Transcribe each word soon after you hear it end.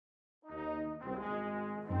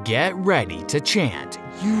Get ready to chant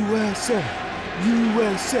USA,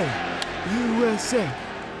 USA, USA,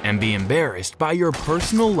 and be embarrassed by your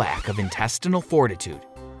personal lack of intestinal fortitude.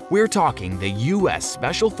 We're talking the U.S.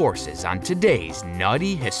 Special Forces on today's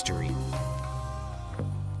Nutty History.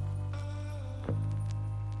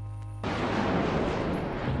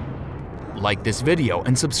 Like this video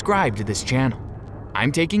and subscribe to this channel.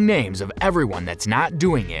 I'm taking names of everyone that's not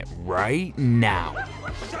doing it right now.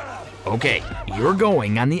 Okay, you're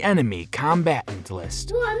going on the enemy combatant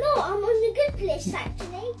list. No, I'm not. I'm on the good list,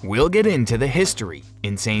 actually. We'll get into the history,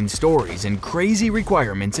 insane stories, and crazy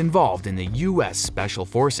requirements involved in the U.S. Special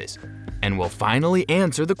Forces. And we'll finally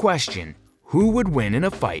answer the question, who would win in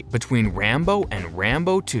a fight between Rambo and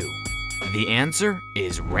Rambo 2? The answer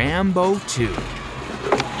is Rambo 2.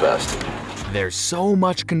 Bastard. There's so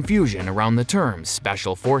much confusion around the term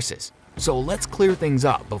Special Forces, so let's clear things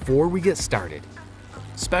up before we get started.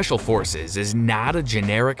 Special Forces is not a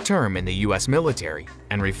generic term in the U.S. military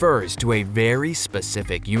and refers to a very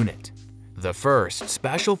specific unit. The 1st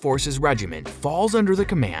Special Forces Regiment falls under the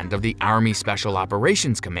command of the Army Special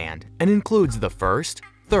Operations Command and includes the 1st,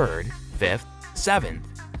 3rd, 5th, 7th,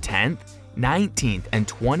 10th, 19th, and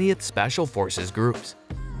 20th Special Forces groups.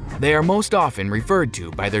 They are most often referred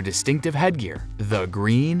to by their distinctive headgear, the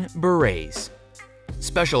Green Berets.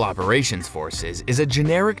 Special Operations Forces is a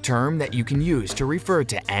generic term that you can use to refer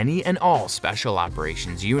to any and all special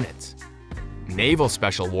operations units. Naval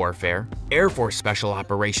Special Warfare, Air Force Special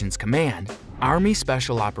Operations Command, Army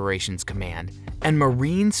Special Operations Command, and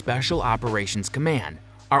Marine Special Operations Command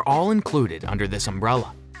are all included under this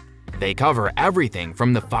umbrella. They cover everything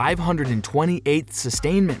from the 528th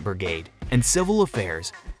Sustainment Brigade and Civil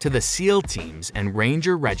Affairs to the SEAL Teams and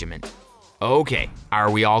Ranger Regiment. Okay, are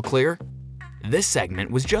we all clear? This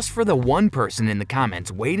segment was just for the one person in the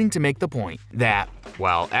comments waiting to make the point that,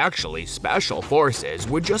 well, actually, Special Forces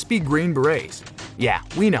would just be Green Berets. Yeah,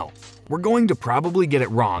 we know. We're going to probably get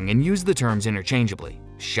it wrong and use the terms interchangeably.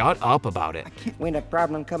 Shut up about it. When a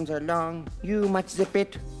problem comes along, you must zip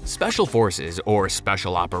it. Special Forces or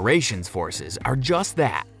Special Operations Forces are just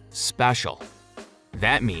that, special.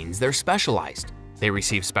 That means they're specialized. They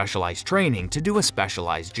receive specialized training to do a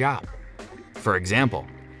specialized job. For example,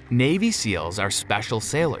 Navy SEALs are special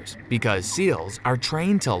sailors because SEALs are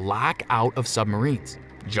trained to lock out of submarines,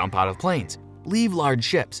 jump out of planes, leave large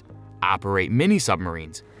ships, operate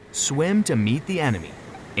mini-submarines, swim to meet the enemy,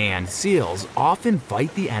 and SEALs often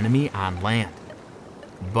fight the enemy on land.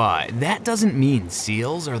 But that doesn't mean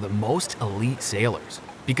SEALs are the most elite sailors,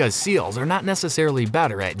 because SEALs are not necessarily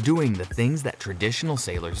better at doing the things that traditional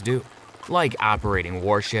sailors do, like operating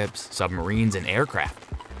warships, submarines, and aircraft.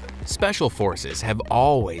 Special Forces have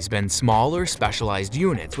always been smaller specialized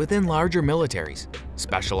units within larger militaries,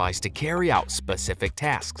 specialized to carry out specific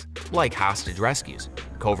tasks like hostage rescues,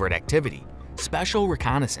 covert activity, special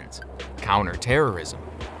reconnaissance, counterterrorism,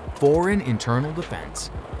 foreign internal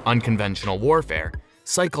defense, unconventional warfare,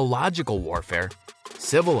 psychological warfare,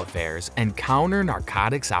 civil affairs, and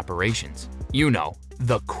counter-narcotics operations. You know,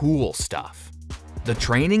 the cool stuff. The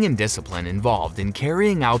training and discipline involved in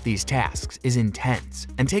carrying out these tasks is intense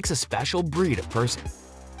and takes a special breed of person.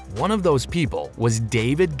 One of those people was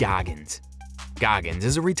David Goggins. Goggins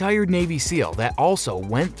is a retired Navy SEAL that also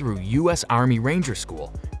went through U.S. Army Ranger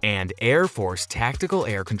School and Air Force Tactical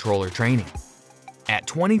Air Controller training. At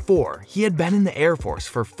 24, he had been in the Air Force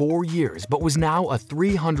for 4 years but was now a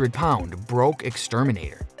 300-pound broke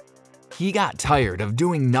exterminator. He got tired of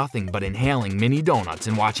doing nothing but inhaling mini donuts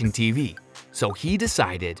and watching TV. So he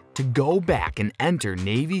decided to go back and enter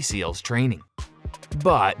Navy SEALs training.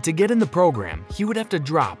 But to get in the program, he would have to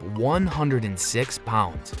drop 106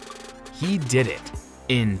 pounds. He did it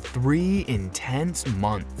in 3 intense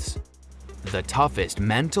months. The toughest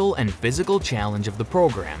mental and physical challenge of the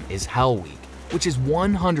program is Hell Week, which is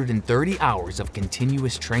 130 hours of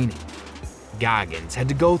continuous training. Goggins had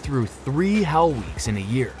to go through 3 Hell Weeks in a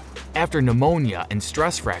year, after pneumonia and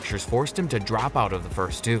stress fractures forced him to drop out of the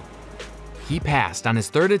first 2. He passed on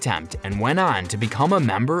his 3rd attempt and went on to become a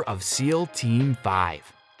member of SEAL Team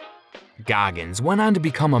 5. Goggins went on to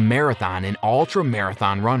become a marathon and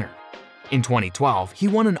ultra-marathon runner. In 2012, he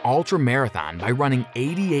won an ultra-marathon by running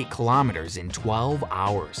 88 kilometers in 12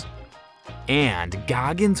 hours. And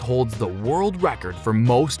Goggins holds the world record for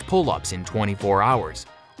most pull-ups in 24 hours,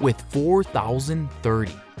 with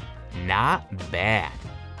 4,030. Not bad.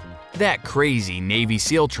 That crazy Navy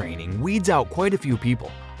SEAL training weeds out quite a few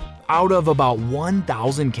people. Out of about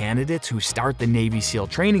 1,000 candidates who start the Navy SEAL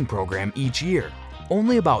training program each year,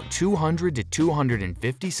 only about 200 to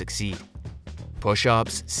 250 succeed.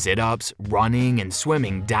 Push-ups, sit-ups, running, and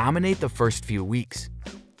swimming dominate the first few weeks.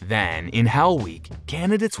 Then, in Hell Week,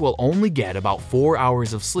 candidates will only get about 4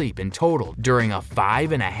 hours of sleep in total during a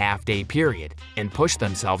 5.5-day period and push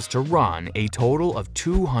themselves to run a total of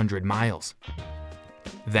 200 miles.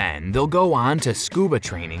 Then, they'll go on to scuba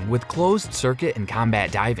training with closed circuit and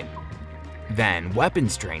combat diving. Then,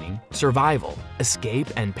 weapons training, survival, escape,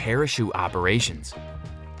 and parachute operations.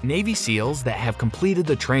 Navy SEALs that have completed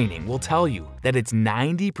the training will tell you that it's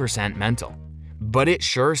 90% mental. But it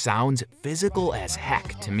sure sounds physical as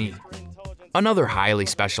heck to me. Another highly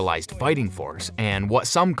specialized fighting force, and what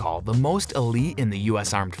some call the most elite in the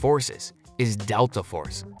US Armed Forces, is Delta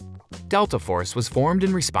Force. Delta Force was formed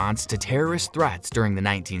in response to terrorist threats during the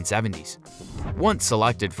 1970s. Once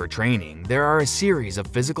selected for training, there are a series of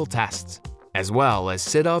physical tests, as well as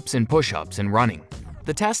sit-ups and push-ups and running.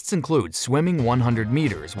 The tests include swimming 100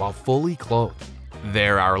 meters while fully clothed.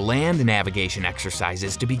 There are land navigation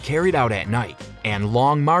exercises to be carried out at night, and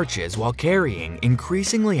long marches while carrying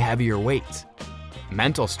increasingly heavier weights.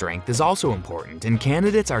 Mental strength is also important, and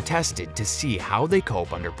candidates are tested to see how they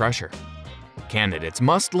cope under pressure. Candidates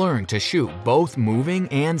must learn to shoot both moving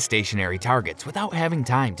and stationary targets without having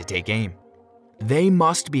time to take aim. They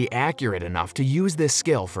must be accurate enough to use this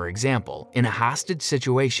skill, for example, in a hostage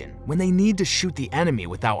situation when they need to shoot the enemy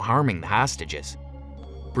without harming the hostages.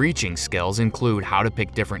 Breaching skills include how to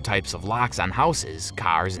pick different types of locks on houses,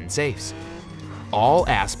 cars, and safes. All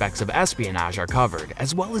aspects of espionage are covered,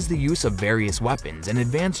 as well as the use of various weapons, and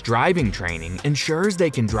advanced driving training ensures they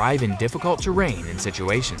can drive in difficult terrain and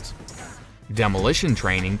situations. Demolition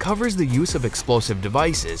training covers the use of explosive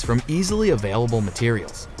devices from easily available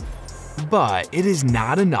materials. But it is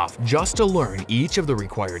not enough just to learn each of the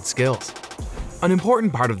required skills. An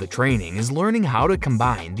important part of the training is learning how to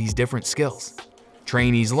combine these different skills.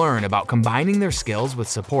 Trainees learn about combining their skills with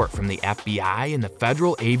support from the FBI and the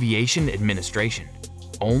Federal Aviation Administration.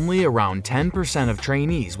 Only around 10% of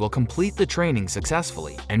trainees will complete the training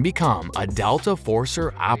successfully and become a Delta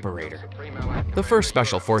Forcer operator. The first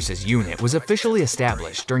Special Forces unit was officially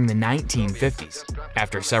established during the 1950s,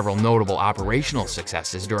 after several notable operational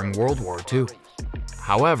successes during World War II.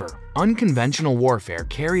 However, unconventional warfare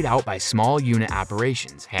carried out by small unit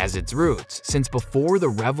operations has its roots since before the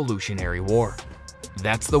Revolutionary War.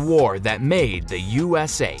 That's the war that made the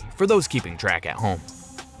USA, for those keeping track at home.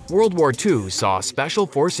 World War II saw Special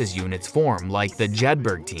Forces units form like the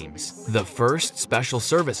Jedburgh teams, the 1st Special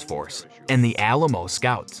Service Force, and the Alamo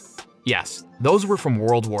Scouts. Yes, those were from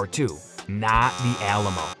World War II, not the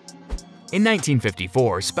Alamo. In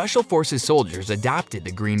 1954, Special Forces soldiers adopted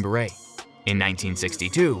the Green Beret. In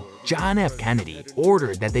 1962, John F. Kennedy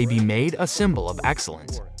ordered that they be made a symbol of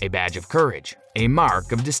excellence, a badge of courage, a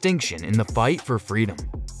mark of distinction in the fight for freedom.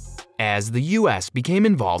 As the US became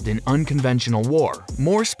involved in unconventional war,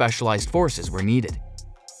 more specialized forces were needed.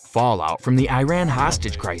 Fallout from the Iran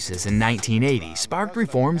hostage crisis in 1980 sparked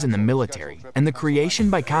reforms in the military and the creation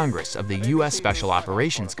by Congress of the U.S. Special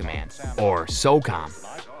Operations Command, or SOCOM.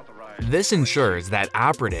 This ensures that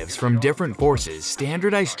operatives from different forces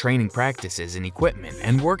standardize training practices and equipment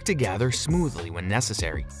and work together smoothly when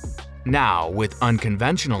necessary. Now, with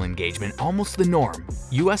unconventional engagement almost the norm,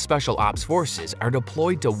 U.S. Special Ops forces are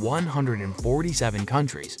deployed to 147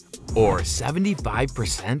 countries, or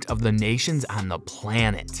 75% of the nations on the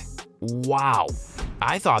planet. Wow!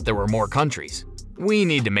 I thought there were more countries. We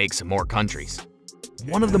need to make some more countries.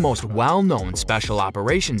 One of the most well-known special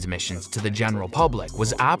operations missions to the general public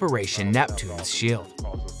was Operation Neptune's Shield.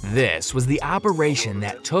 This was the operation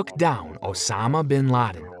that took down Osama bin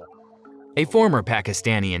Laden. A former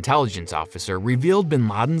Pakistani intelligence officer revealed bin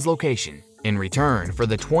Laden's location in return for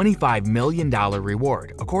the $25 million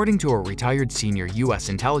reward, according to a retired senior U.S.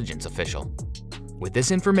 intelligence official. With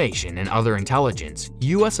this information and other intelligence,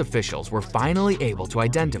 U.S. officials were finally able to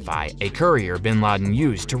identify a courier bin Laden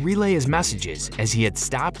used to relay his messages, as he had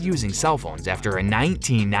stopped using cell phones after a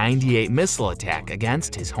 1998 missile attack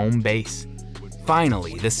against his home base.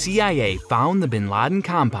 Finally, the CIA found the bin Laden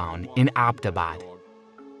compound in Abbottabad.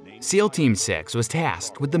 SEAL Team 6 was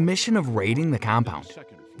tasked with the mission of raiding the compound.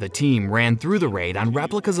 The team ran through the raid on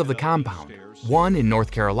replicas of the compound, one in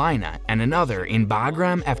North Carolina and another in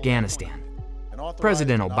Bagram, Afghanistan.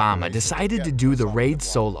 President Obama decided to do the raid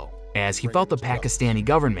solo, as he felt the Pakistani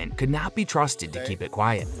government could not be trusted to keep it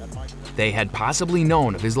quiet. They had possibly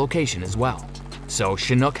known of his location as well, so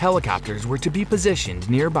Chinook helicopters were to be positioned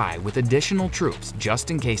nearby with additional troops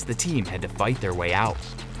just in case the team had to fight their way out.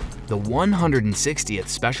 The 160th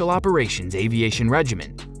Special Operations Aviation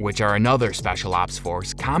Regiment, which are another special ops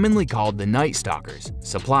force commonly called the Night Stalkers,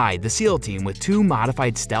 supplied the SEAL team with 2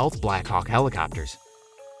 modified stealth Black Hawk helicopters.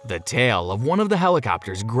 The tail of one of the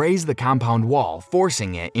helicopters grazed the compound wall,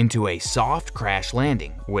 forcing it into a soft crash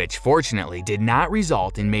landing, which fortunately did not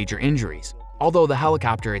result in major injuries, although the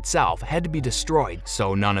helicopter itself had to be destroyed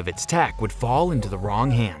so none of its tech would fall into the wrong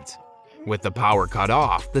hands. With the power cut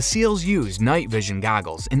off, the SEALs used night vision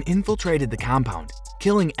goggles and infiltrated the compound,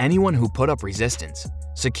 killing anyone who put up resistance,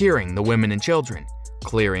 securing the women and children,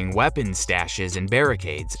 clearing weapons stashes and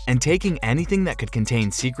barricades, and taking anything that could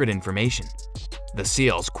contain secret information. The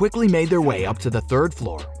SEALs quickly made their way up to the 3rd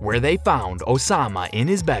floor, where they found Osama in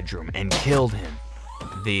his bedroom and killed him.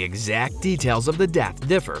 The exact details of the death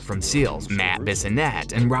differ from SEALs Matt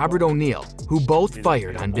Bissonnette and Robert O'Neill, who both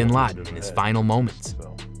fired on bin Laden in his final moments.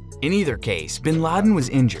 In either case, bin Laden was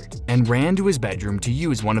injured and ran to his bedroom to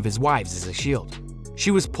use one of his wives as a shield.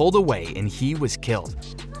 She was pulled away and he was killed.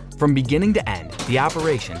 From beginning to end, the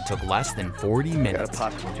operation took less than 40 minutes.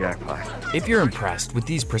 If you're impressed with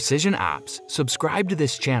these precision ops, subscribe to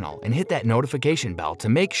this channel and hit that notification bell to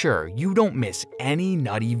make sure you don't miss any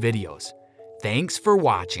nutty videos. Thanks for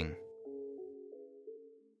watching.